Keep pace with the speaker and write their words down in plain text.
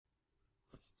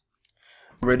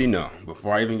Already know,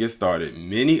 before I even get started,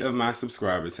 many of my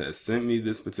subscribers have sent me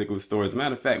this particular story. As a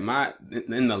matter of fact,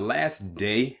 in the last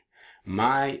day,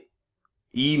 my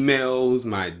emails,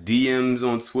 my DMs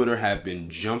on Twitter have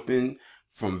been jumping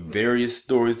from various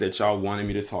stories that y'all wanted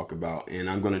me to talk about, and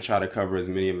I'm going to try to cover as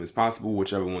many of them as possible.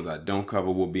 Whichever ones I don't cover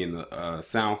will be in the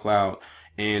SoundCloud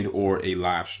and or a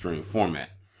live stream format.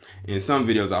 In some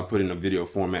videos, I'll put in a video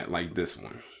format like this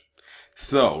one.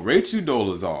 So, Rachel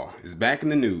Dolezal is back in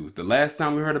the news. The last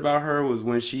time we heard about her was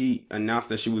when she announced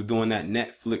that she was doing that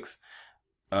Netflix,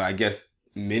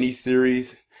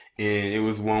 mini-series. And it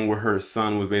was one where her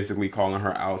son was basically calling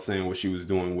her out, saying what she was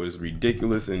doing was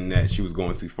ridiculous and that she was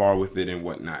going too far with it and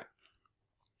whatnot.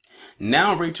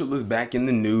 Now Rachel is back in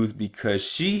the news because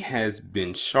she has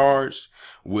been charged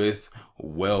with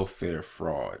welfare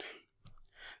fraud.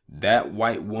 That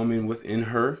white woman within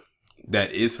her,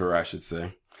 that is her, I should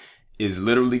say, is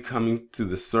literally coming to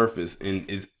the surface, and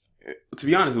is, to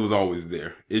be honest, it was always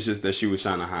there. It's just that she was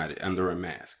trying to hide it under a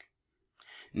mask.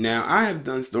 Now, I have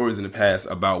done stories in the past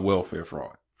about welfare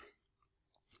fraud.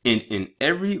 And in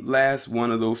every last one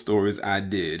of those stories I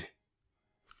did,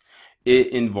 it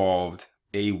involved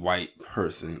a white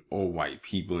person or white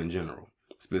people in general,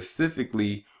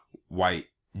 specifically white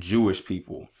Jewish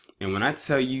people. And when I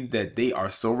tell you that they are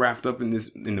so wrapped up in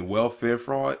the welfare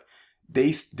fraud,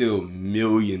 they steal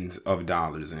millions of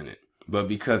dollars in it. But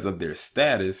because of their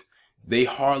status, they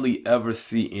hardly ever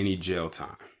see any jail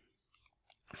time.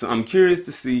 So I'm curious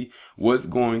to see what's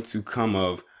going to come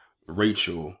of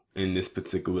Rachel in this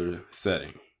particular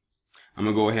setting. I'm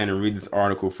going to go ahead and read this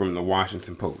article from the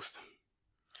Washington Post.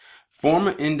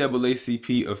 Former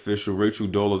NAACP official Rachel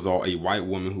Dolezal, a white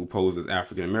woman who posed as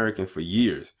African American for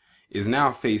years, is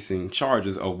now facing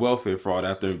charges of welfare fraud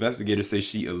after investigators say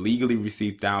she illegally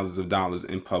received thousands of dollars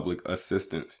in public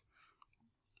assistance.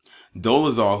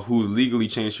 Dolezal, who legally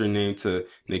changed her name to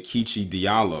Nkechi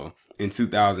Diallo in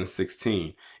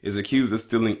 2016, is accused of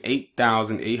stealing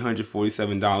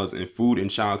 $8,847 in food and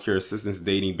child care assistance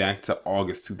dating back to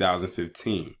August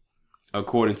 2015,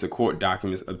 according to court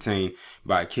documents obtained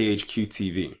by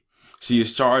KHQ-TV. She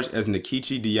is charged as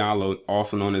Nkechi Diallo,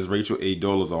 also known as Rachel A.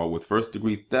 Dolezal, with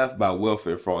first-degree theft by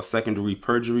welfare fraud, second-degree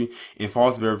perjury, and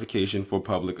false verification for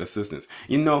public assistance.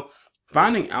 You know,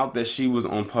 finding out that she was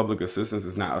on public assistance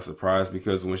is not a surprise,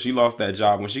 because when she lost that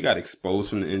job, when she got exposed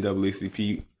from the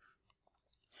NAACP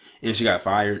and she got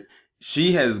fired,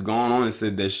 she has gone on and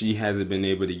said that she hasn't been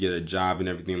able to get a job and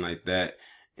everything like that.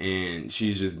 And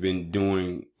she's just been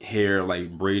doing hair,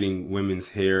 like braiding women's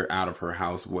hair out of her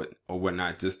house or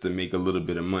whatnot, just to make a little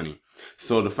bit of money.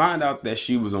 So to find out that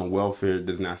she was on welfare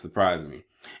does not surprise me.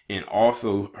 And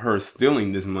also her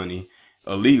stealing this money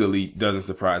illegally doesn't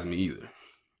surprise me either.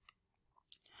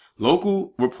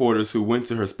 Local reporters who went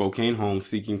to her Spokane home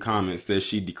seeking comment said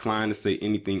she declined to say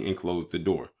anything and closed the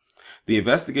door. The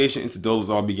investigation into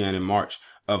Dolezal began in March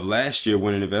of last year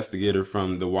when an investigator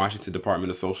from the Washington Department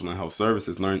of Social and Health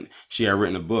Services learned she had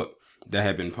written a book that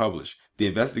had been published. The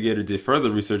investigator did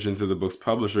further research into the book's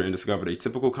publisher and discovered a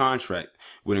typical contract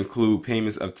would include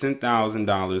payments of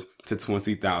 $10,000 to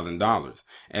 $20,000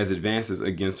 as advances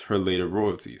against her later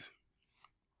royalties.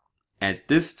 At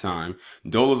this time,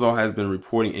 Dolezal has been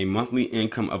reporting a monthly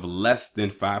income of less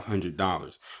than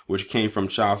 $500, which came from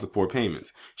child support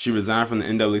payments. She resigned from the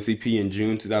NAACP in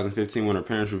June 2015 when her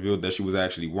parents revealed that she was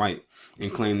actually white,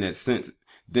 and claimed that since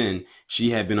then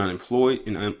she had been unemployed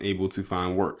and unable to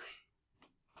find work.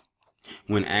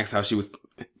 When asked how she was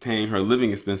paying her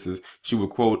living expenses, she was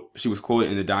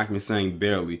quoted in the document saying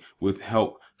barely, with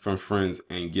help from friends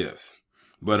and gifts.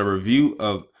 But a review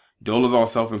of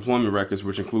Dolezal's self-employment records,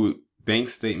 which include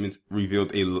bank statements, revealed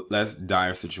a less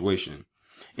dire situation.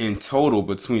 In total,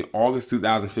 between August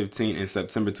 2015 and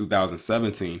September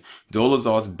 2017,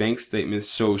 Dolezal's bank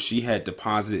statements show she had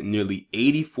deposited nearly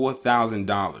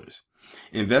 $84,000.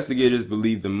 Investigators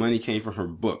believe the money came from her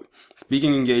book,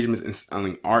 speaking engagements, and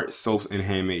selling art, soaps, and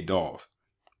handmade dolls.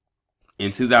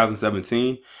 In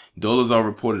 2017, Dolezal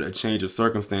reported a change of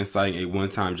circumstance, citing a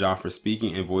one-time job for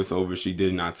speaking and voiceover she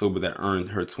did in October that earned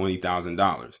her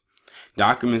 $20,000.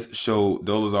 Documents show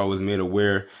Dolezal was made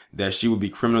aware that she would be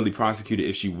criminally prosecuted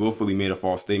if she willfully made a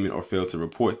false statement or failed to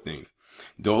report things.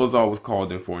 Dolezal was called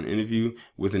in for an interview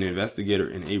with an investigator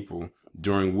in April,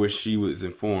 during which she was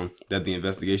informed that the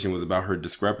investigation was about her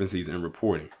discrepancies in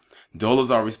reporting.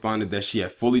 Dolezal responded that she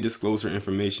had fully disclosed her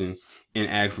information and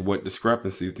asked what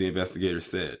discrepancies the investigator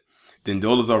said. Then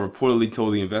Dolezal reportedly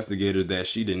told the investigator that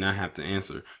she did not have to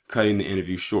answer, cutting the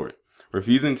interview short.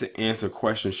 Refusing to answer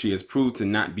questions, she has proved to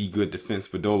not be good defense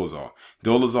for Dolezal.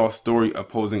 Dolezal's story of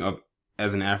posing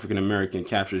as an African American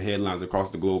captured headlines across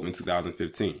the globe in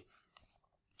 2015.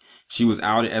 She was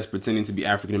outed as pretending to be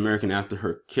African American after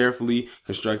her carefully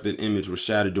constructed image was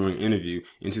shattered during an interview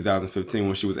in 2015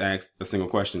 when she was asked a single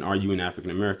question, "Are you an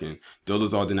African American?"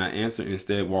 Dolezal did not answer and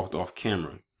instead walked off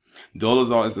camera.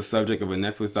 Dolezal is the subject of a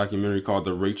Netflix documentary called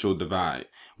The Racial Divide,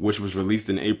 which was released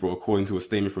in April. According to a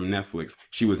statement from Netflix,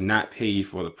 she was not paid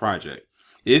for the project.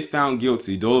 If found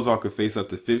guilty, Dolezal could face up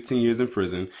to 15 years in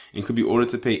prison and could be ordered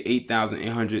to pay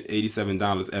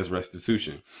 $8,887 as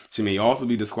restitution. She may also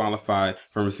be disqualified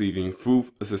from receiving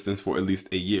food assistance for at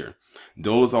least a year.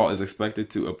 Dolezal is expected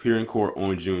to appear in court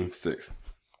on June 6th.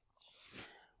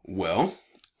 Well,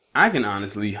 I can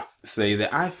honestly say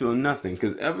that I feel nothing,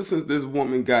 because ever since this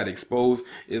woman got exposed,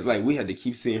 it's like we had to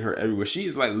keep seeing her everywhere. She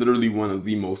is like literally one of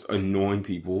the most annoying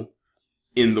people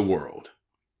in the world.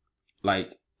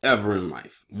 Like, ever in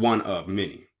life. One of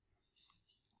many.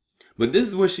 But this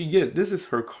is what she gets. This is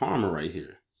her karma right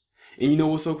here. And you know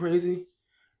what's so crazy?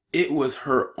 It was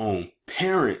her own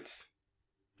parents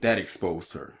that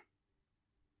exposed her.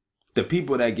 The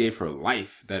people that gave her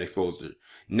life that exposed her.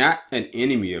 Not an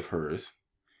enemy of hers.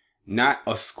 Not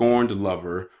a scorned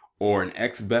lover or an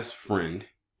ex-best friend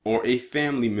or a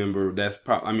family member that's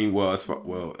probably,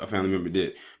 a family member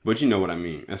did. But you know what I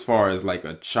mean. As far as like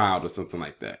a child or something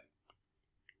like that.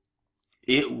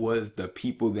 It was the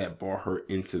people that brought her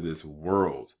into this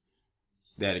world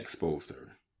that exposed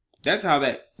her. That's how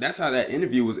that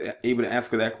interview was able to ask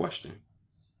her that question.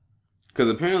 Because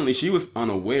apparently she was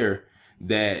unaware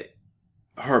that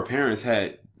her parents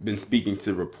had been speaking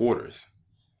to reporters.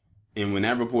 And when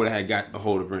that reporter had got a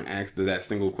hold of her and asked her that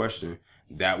single question,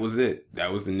 that was it.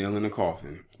 That was the nail in the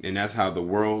coffin. And that's how the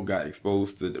world got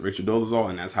exposed to Rachel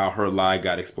Dolezal, and that's how her lie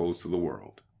got exposed to the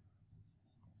world.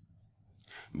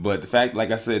 But the fact,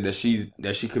 like I said, that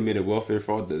she committed welfare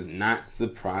fraud does not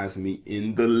surprise me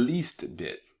in the least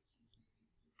bit.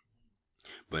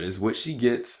 But it's what she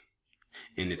gets,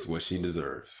 and it's what she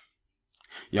deserves.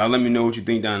 Y'all let me know what you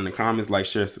think down in the comments. Like,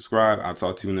 share, subscribe. I'll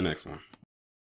talk to you in the next one.